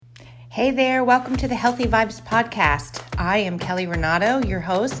Hey there, welcome to the Healthy Vibes Podcast. I am Kelly Renato, your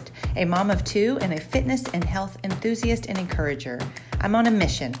host, a mom of two, and a fitness and health enthusiast and encourager. I'm on a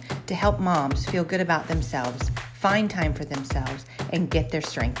mission to help moms feel good about themselves, find time for themselves, and get their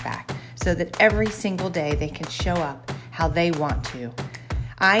strength back so that every single day they can show up how they want to.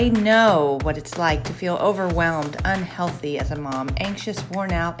 I know what it's like to feel overwhelmed, unhealthy as a mom, anxious,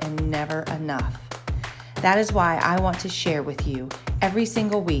 worn out, and never enough. That is why I want to share with you every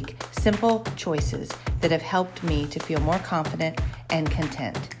single week simple choices that have helped me to feel more confident and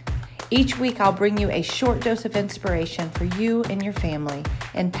content. Each week I'll bring you a short dose of inspiration for you and your family,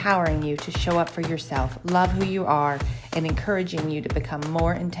 empowering you to show up for yourself, love who you are, and encouraging you to become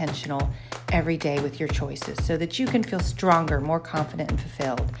more intentional every day with your choices so that you can feel stronger, more confident, and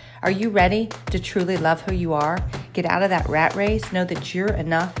fulfilled. Are you ready to truly love who you are? Get out of that rat race, know that you're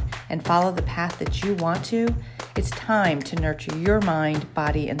enough, and follow the path that you want to? It's time to nurture your mind,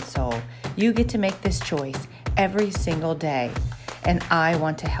 body, and soul. You get to make this choice every single day, and I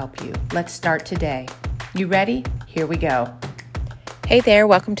want to help you. Let's start today. You ready? Here we go. Hey there,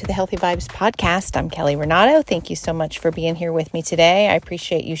 welcome to the Healthy Vibes Podcast. I'm Kelly Renato. Thank you so much for being here with me today. I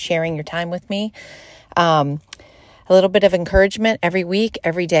appreciate you sharing your time with me. A little bit of encouragement every week,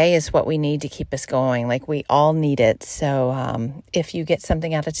 every day is what we need to keep us going. Like we all need it. So if you get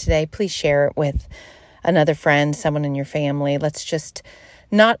something out of today, please share it with another friend, someone in your family. Let's just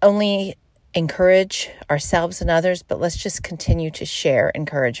not only encourage ourselves and others, but let's just continue to share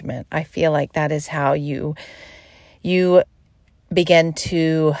encouragement. I feel like that is how you begin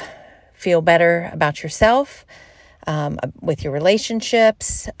to feel better about yourself, with your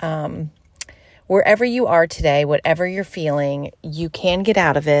relationships, wherever you are today, whatever you're feeling, you can get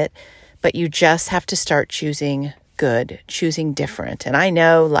out of it, but you just have to start choosing good, choosing different. And I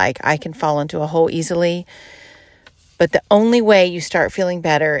know I can fall into a hole easily, but the only way you start feeling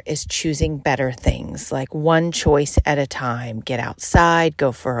better is choosing better things, like one choice at a time. Get outside,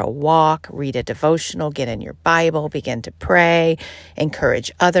 go for a walk, read a devotional, get in your Bible, begin to pray, encourage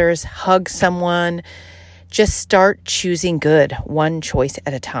others, hug someone. Just start choosing good, one choice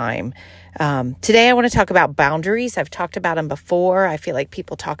at a time. Today I want to talk about boundaries. I've talked about them before. I feel like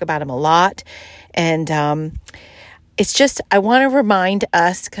people talk about them a lot. And it's just, I want to remind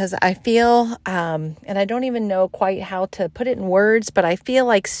us because I feel, and I don't even know quite how to put it in words, but I feel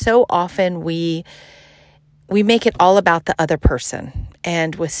like so often we make it all about the other person.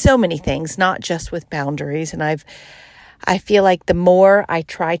 And with so many things, not just with boundaries. And I feel like the more I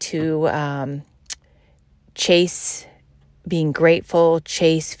try to chase being grateful,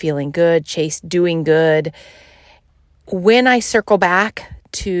 chase feeling good, chase doing good. When I circle back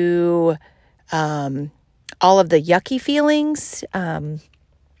to all of the yucky feelings,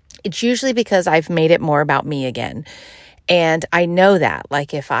 it's usually because I've made it more about me again. And I know that,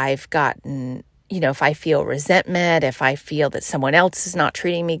 if I've gotten, if I feel resentment, if I feel that someone else is not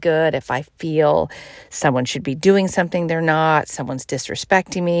treating me good, if I feel someone should be doing something they're not, someone's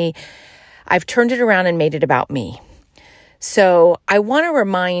disrespecting me, I've turned it around and made it about me. So I want to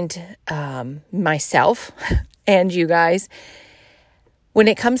remind myself and you guys, when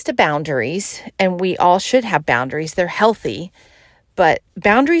it comes to boundaries, and we all should have boundaries, they're healthy, but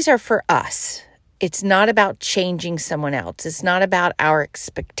boundaries are for us. It's not about changing someone else. It's not about our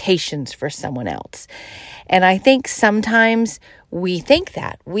expectations for someone else. And I think sometimes we think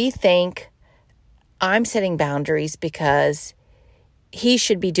that. We think I'm setting boundaries because he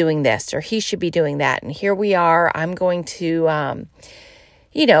should be doing this or he should be doing that. And here we are. I'm going to,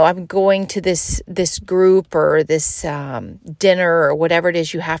 I'm going to this group or this dinner or whatever it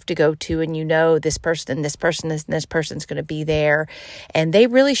is you have to go to. And this person and this person and this person's going to be there. And they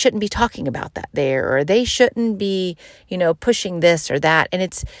really shouldn't be talking about that there, or they shouldn't be, pushing this or that.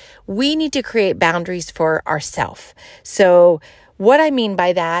 And we need to create boundaries for ourselves. So what I mean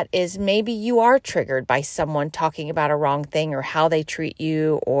by that is maybe you are triggered by someone talking about a wrong thing or how they treat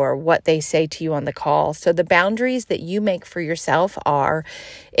you or what they say to you on the call. So the boundaries that you make for yourself are,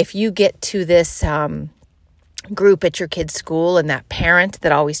 if you get to this group at your kid's school and that parent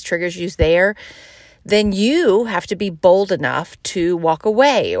that always triggers you is there, then you have to be bold enough to walk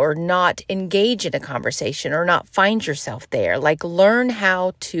away or not engage in a conversation or not find yourself there. Learn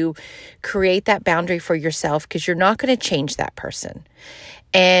how to create that boundary for yourself, because you're not going to change that person.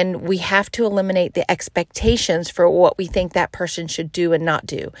 And we have to eliminate the expectations for what we think that person should do and not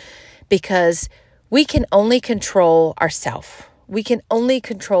do, because we can only control ourselves. We can only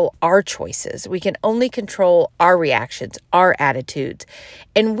control our choices. We can only control our reactions, our attitudes.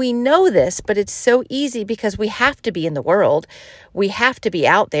 And we know this, but it's so easy because we have to be in the world. We have to be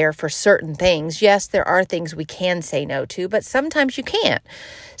out there for certain things. Yes, there are things we can say no to, but sometimes you can't.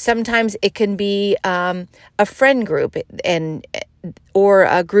 Sometimes it can be a friend group or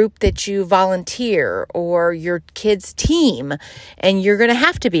a group that you volunteer, or your kid's team, and you're going to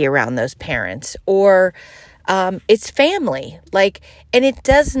have to be around those parents, or it's family. And it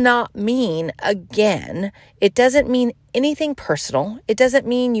does not mean, again, it doesn't mean anything personal. It doesn't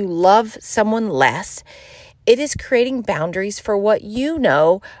mean you love someone less. It is creating boundaries for what you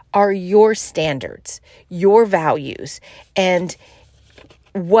know are your standards, your values, and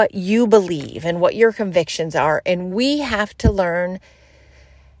what you believe and what your convictions are. And we have to learn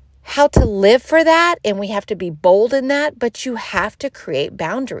how to live for that, and we have to be bold in that, but you have to create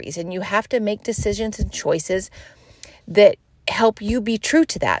boundaries, and you have to make decisions and choices that help you be true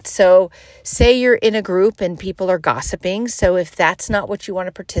to that. So say you're in a group and people are gossiping. So if that's not what you want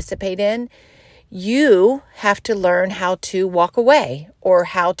to participate in, you have to learn how to walk away, or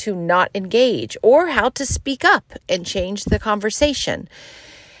how to not engage, or how to speak up and change the conversation.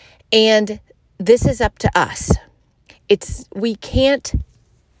 And this is up to us. We can't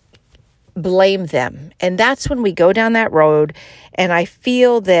blame them. And that's when we go down that road. And I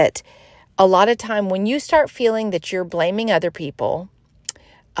feel that a lot of time when you start feeling that you're blaming other people,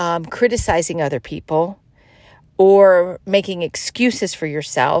 criticizing other people, or making excuses for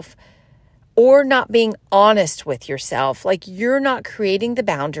yourself, or not being honest with yourself, you're not creating the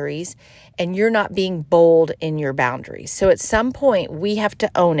boundaries and you're not being bold in your boundaries. So at some point we have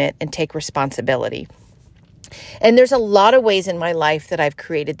to own it and take responsibility. And there's a lot of ways in my life that I've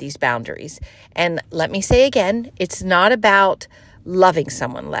created these boundaries. And let me say again, it's not about loving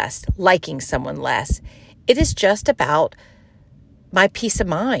someone less, liking someone less. It is just about my peace of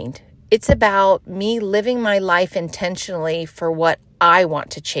mind. It's about me living my life intentionally for what I want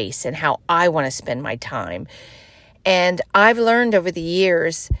to chase and how I want to spend my time. And I've learned over the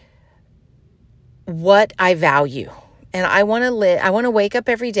years what I value. And I want to wake up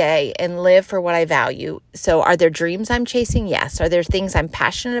every day and live for what I value. So are there dreams I'm chasing? Yes. Are there things I'm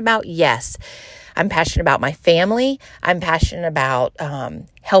passionate about? Yes. I'm passionate about my family. I'm passionate about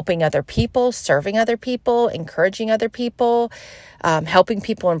helping other people, serving other people, encouraging other people, helping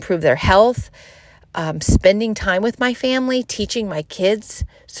people improve their health, spending time with my family, teaching my kids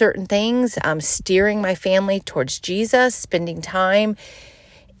certain things, steering my family towards Jesus, spending time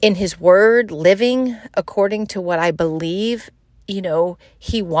in His Word, living according to what I believe,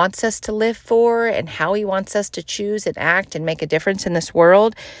 He wants us to live for, and how He wants us to choose and act and make a difference in this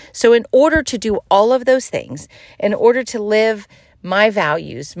world. So in order to do all of those things, in order to live my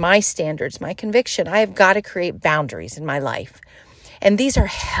values, my standards, my conviction, I have got to create boundaries in my life. And these are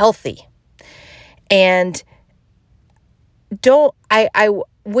healthy. And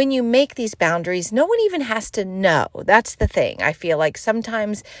when you make these boundaries, no one even has to know. That's the thing. I feel like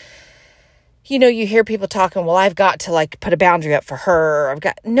sometimes, you hear people talking, well, I've got to put a boundary up for her.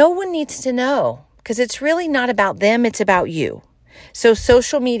 No one needs to know, because it's really not about them. It's about you. So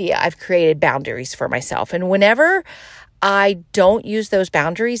social media, I've created boundaries for myself. And whenever I don't use those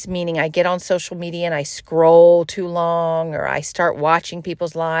boundaries, meaning I get on social media and I scroll too long, or I start watching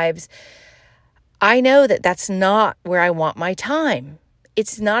people's lives, I know that that's not where I want my time.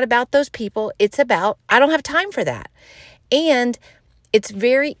 It's not about those people. It's about, I don't have time for that. And it's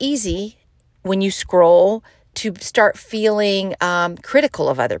very easy when you scroll to start feeling critical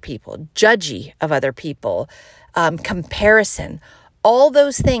of other people, judgy of other people, comparison. All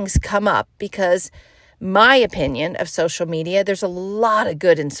those things come up because my opinion of social media, there's a lot of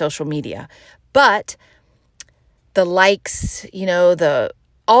good in social media, but the likes,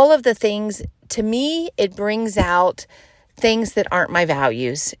 all of the things, to me, it brings out things that aren't my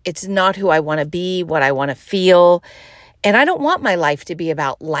values. It's not who I want to be, what I want to feel. And I don't want my life to be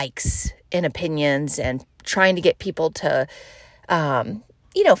about likes and opinions and trying to get people to,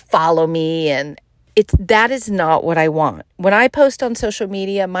 follow me. And that is not what I want. When I post on social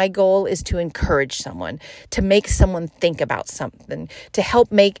media, my goal is to encourage someone, to make someone think about something, to help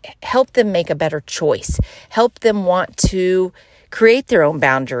them make a better choice, help them want to create their own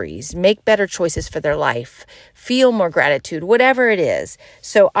boundaries, make better choices for their life, feel more gratitude, whatever it is.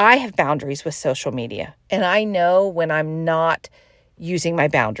 So I have boundaries with social media, and I know when I'm not using my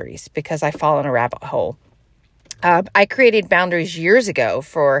boundaries because I fall in a rabbit hole. I created boundaries years ago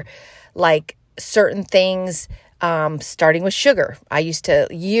for certain things, starting with sugar.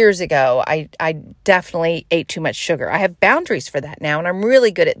 Years ago, I definitely ate too much sugar. I have boundaries for that now, and I'm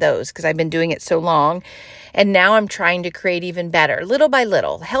really good at those because I've been doing it so long. And now I'm trying to create even better, little by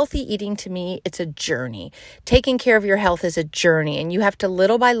little. Healthy eating to me, it's a journey. Taking care of your health is a journey, and you have to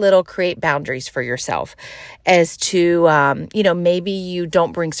little by little create boundaries for yourself as to, maybe you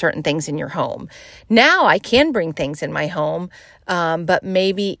don't bring certain things in your home. Now I can bring things in my home, but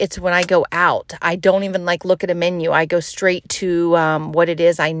maybe it's when I go out. I don't even look at a menu. I go straight to what it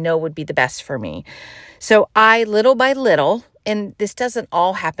is I know would be the best for me. So I, little by little, and this doesn't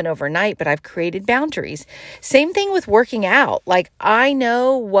all happen overnight, but I've created boundaries. Same thing with working out. I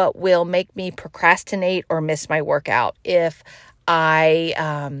know what will make me procrastinate or miss my workout if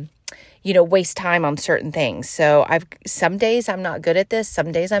I, waste time on certain things. So some days I'm not good at this.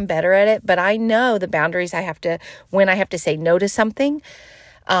 Some days I'm better at it, but I know the boundaries when I have to say no to something.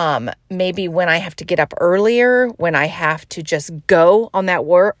 Maybe when I have to get up earlier, when I have to just go on that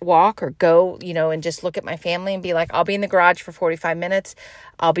walk or go, and just look at my family and be like, I'll be in the garage for 45 minutes.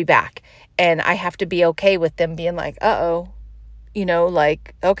 I'll be back. And I have to be okay with them being like,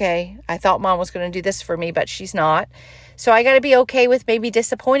 okay, I thought mom was going to do this for me, but she's not. So I got to be okay with maybe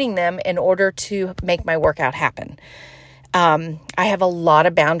disappointing them in order to make my workout happen. I have a lot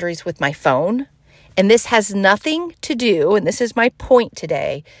of boundaries with my phone. And this has nothing to do, and this is my point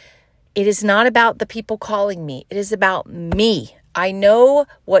today, it is not about the people calling me. It is about me. I know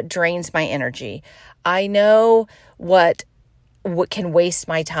what drains my energy. I know what can waste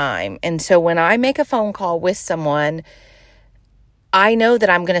my time. And so when I make a phone call with someone, I know that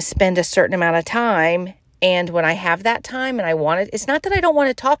I'm going to spend a certain amount of time. And when I have that time and I want it, it's not that I don't want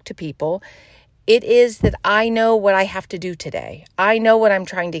to talk to people. It is that I know what I have to do today. I know what I'm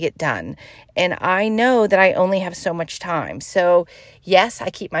trying to get done. And I know that I only have so much time. So yes, I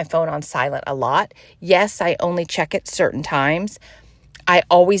keep my phone on silent a lot. Yes, I only check it certain times. I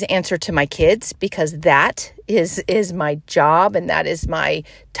always answer to my kids because that is my job and that is my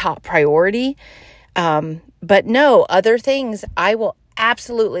top priority. But no, other things, I will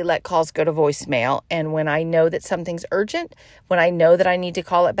absolutely let calls go to voicemail. And when I know that something's urgent, when I know that I need to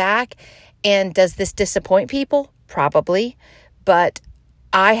call it back. And does this disappoint people? Probably. But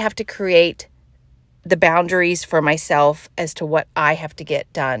I have to create the boundaries for myself as to what I have to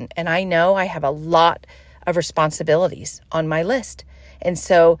get done. And I know I have a lot of responsibilities on my list. And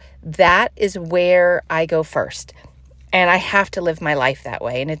so that is where I go first. And I have to live my life that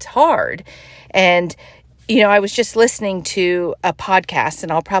way. And it's hard. And, I was just listening to a podcast,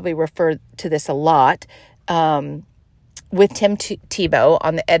 and I'll probably refer to this a lot, with Tim Tebow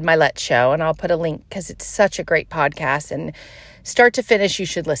on the Ed Mylett show. And I'll put a link because it's such a great podcast. And start to finish, you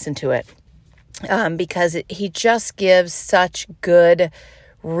should listen to it because he just gives such good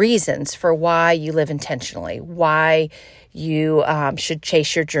reasons for why you live intentionally, why you should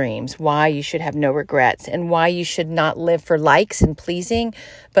chase your dreams, why you should have no regrets, and why you should not live for likes and pleasing,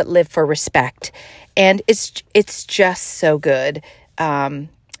 but live for respect. And it's just so good.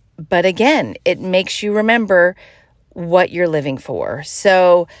 But again, it makes you remember what you're living for.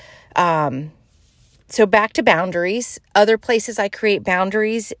 So back to boundaries. Other places I create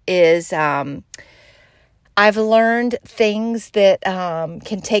boundaries is I've learned things that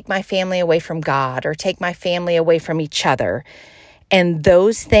can take my family away from God or take my family away from each other. And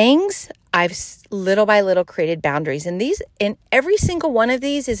those things, I've little by little created boundaries. And every single one of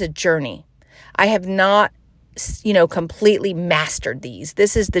these is a journey. I have not, completely mastered these.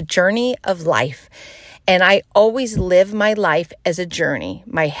 This is the journey of life. And I always live my life as a journey,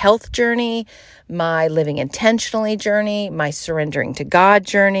 my health journey, my living intentionally journey, my surrendering to God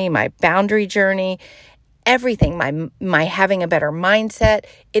journey, my boundary journey, everything, my having a better mindset.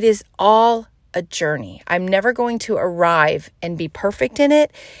 It is all a journey. I'm never going to arrive and be perfect in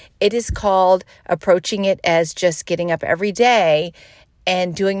it. It is called approaching it as just getting up every day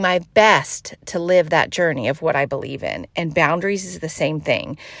and doing my best to live that journey of what I believe in. And boundaries is the same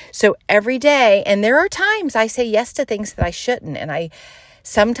thing. So every day, and there are times I say yes to things that I shouldn't. And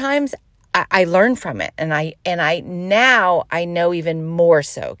sometimes I learn from it. And I now know even more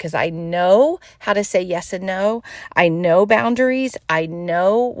so because I know how to say yes and no. I know boundaries. I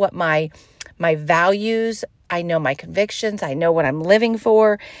know what my values, I know my convictions. I know what I'm living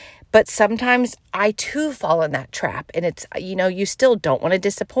for. But sometimes I too fall in that trap, and it's, you still don't want to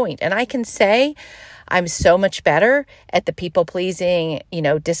disappoint. And I can say I'm so much better at the people pleasing,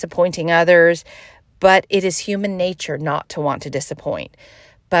 disappointing others, but it is human nature not to want to disappoint.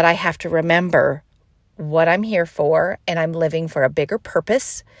 But I have to remember what I'm here for, and I'm living for a bigger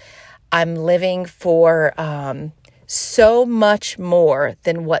purpose. I'm living for so much more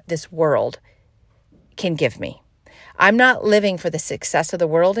than what this world can give me. I'm not living for the success of the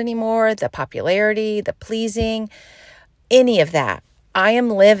world anymore, the popularity, the pleasing, any of that. I am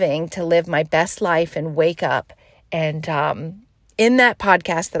living to live my best life and wake up. And in that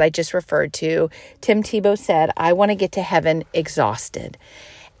podcast that I just referred to, Tim Tebow said, I want to get to heaven exhausted.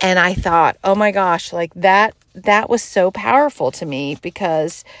 And I thought, oh my gosh, like that was so powerful to me,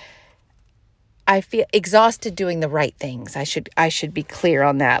 because I feel exhausted doing the right things. I should be clear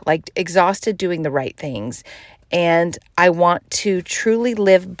on that. Like, exhausted doing the right things. And I want to truly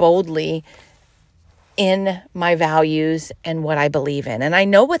live boldly in my values and what I believe in. And I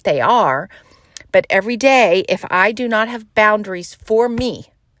know what they are, but every day, if I do not have boundaries for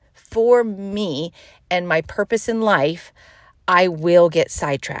me and my purpose in life, I will get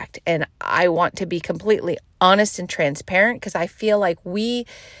sidetracked. And I want to be completely honest and transparent, because I feel like we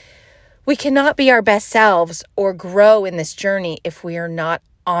cannot be our best selves or grow in this journey if we are not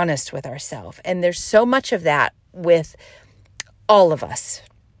honest with ourselves. And there's so much of that with all of us,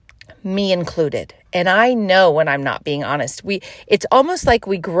 me included. And I know when I'm not being honest. It's almost like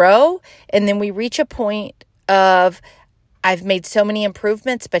we grow and then we reach a point of, I've made so many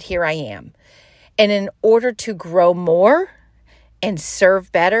improvements, but here I am. And in order to grow more and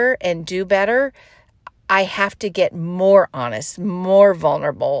serve better and do better, I have to get more honest, more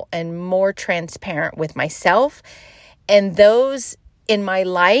vulnerable, and more transparent with myself and those in my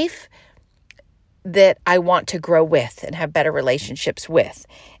life that I want to grow with and have better relationships with.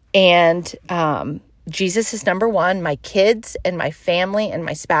 And Jesus is number one. My kids and my family and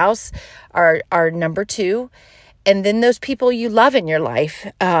my spouse are number two. And then those people you love in your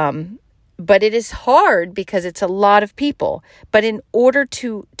life. But it is hard because it's a lot of people. But in order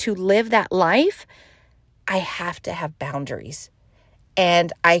to live that life, I have to have boundaries.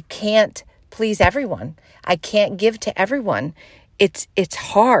 And I can't please everyone. I can't give to everyone. It's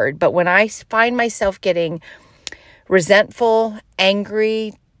hard. But when I find myself getting resentful,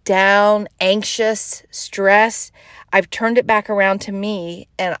 angry, down, anxious, stressed, I've turned it back around to me,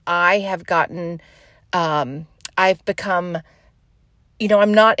 and I have gotten, I've become,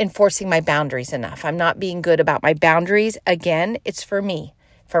 I'm not enforcing my boundaries enough. I'm not being good about my boundaries. Again, it's for me,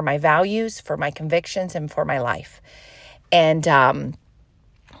 for my values, for my convictions, and for my life. And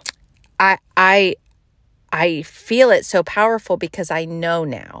I feel it so powerful because I know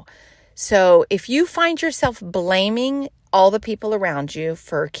now. So if you find yourself blaming all the people around you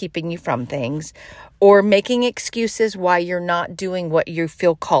for keeping you from things, or making excuses why you're not doing what you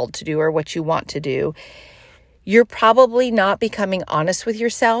feel called to do or what you want to do, you're probably not becoming honest with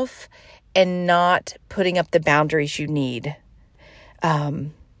yourself and not putting up the boundaries you need.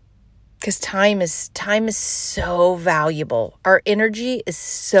 Because time is so valuable. Our energy is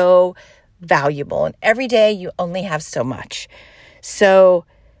so valuable. And every day you only have so much. So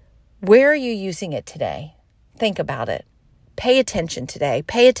where are you using it today? Think about it. Pay attention today.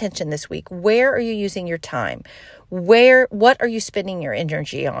 Pay attention this week. Where are you using your time? What are you spending your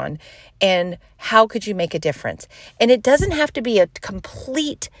energy on? And how could you make a difference? And it doesn't have to be a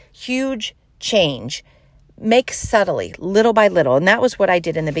complete, huge change. Make subtly, little by little. And that was what I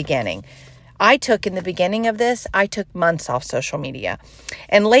did in the beginning. In the beginning of this, I took months off social media.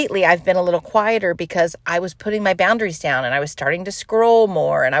 And lately I've been a little quieter because I was putting my boundaries down and I was starting to scroll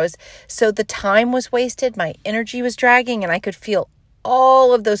more. So the time was wasted, my energy was dragging, and I could feel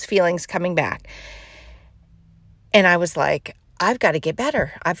all of those feelings coming back. And I was like, I've got to get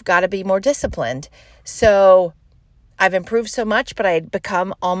better. I've got to be more disciplined. So I've improved so much, but I had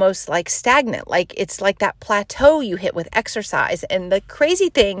become almost like stagnant. Like it's like that plateau you hit with exercise. And the crazy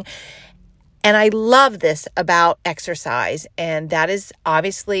thing, and I love this about exercise, and that is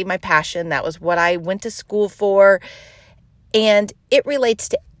obviously my passion. That was what I went to school for. And it relates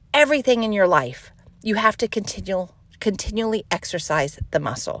to everything in your life. You have to continually exercise the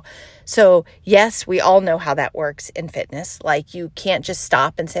muscle. So yes, we all know how that works in fitness. Like you can't just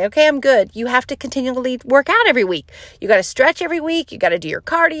stop and say, okay, I'm good. You have to continually work out every week. You got to stretch every week. You got to do your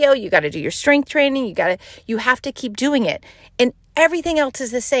cardio. You got to do your strength training. You have to keep doing it. And everything else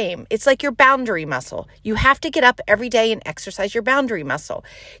is the same. It's like your boundary muscle. You have to get up every day and exercise your boundary muscle.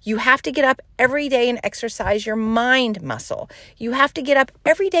 You have to get up every day and exercise your mind muscle. You have to get up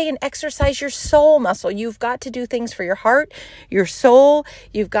every day and exercise your soul muscle. You've got to do things for your heart, your soul.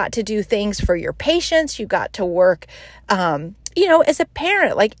 You've got to do things for your patience. You've got to work, as a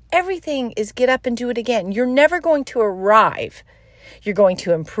parent, like everything is get up and do it again. You're never going to arrive. You're going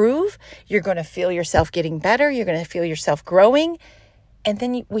to improve. You're going to feel yourself getting better. You're going to feel yourself growing. And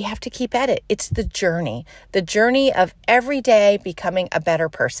then we have to keep at it. It's the journey of every day becoming a better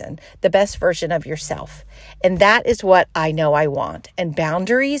person, the best version of yourself. And that is what I know I want. And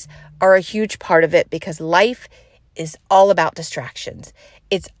boundaries are a huge part of it because life is all about distractions.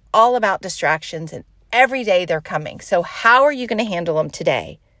 It's all about distractions, and every day they're coming. So how are you going to handle them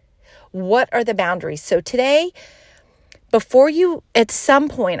today? What are the boundaries? So today, before you, at some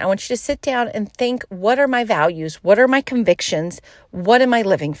point, I want you to sit down and think, what are my values? What are my convictions? What am I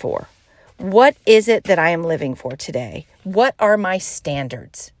living for? What is it that I am living for today? What are my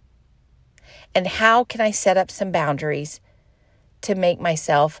standards? And how can I set up some boundaries to make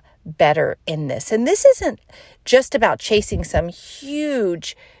myself better in this? And this isn't just about chasing some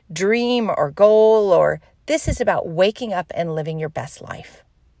huge dream or goal, or this is about waking up and living your best life,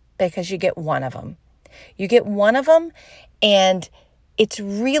 because you get one of them. You get one of them, and it's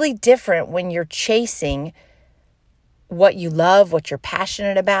really different when you're chasing what you love, what you're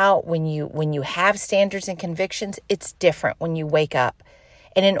passionate about. When you have standards and convictions, it's different when you wake up.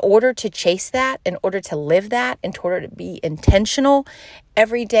 And in order to chase that, in order to live that, in order to be intentional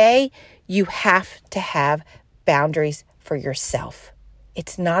every day, you have to have boundaries for yourself.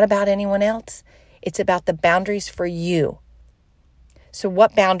 It's not about anyone else. It's about the boundaries for you. So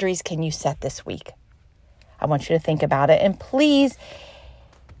what boundaries can you set this week? I want you to think about it. And please,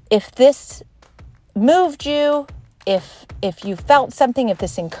 if this moved you, if you felt something, if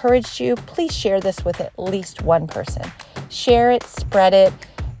this encouraged you, please share this with at least one person. Share it, spread it,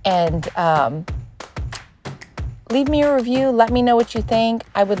 and leave me a review. Let me know what you think.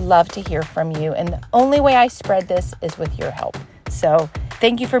 I would love to hear from you. And the only way I spread this is with your help. So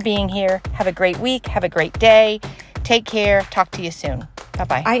thank you for being here. Have a great week. Have a great day. Take care. Talk to you soon.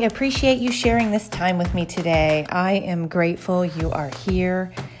 Bye-bye. I appreciate you sharing this time with me today. I am grateful you are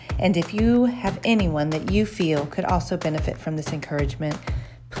here. And if you have anyone that you feel could also benefit from this encouragement,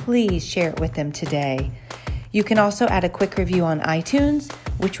 please share it with them today. You can also add a quick review on iTunes,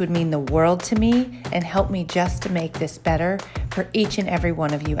 which would mean the world to me and help me just to make this better for each and every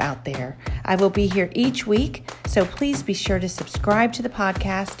one of you out there. I will be here each week, so please be sure to subscribe to the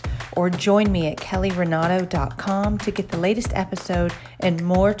podcast or join me at kellyrenato.com to get the latest episode and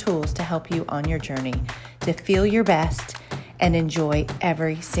more tools to help you on your journey to feel your best and enjoy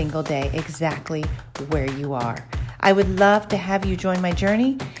every single day exactly where you are. I would love to have you join my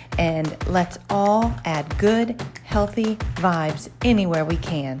journey, and let's all add good, healthy vibes anywhere we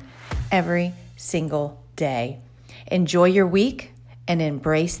can, every single day. Enjoy your week and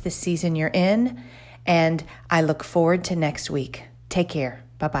embrace the season you're in, and I look forward to next week. Take care.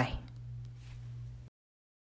 Bye-bye.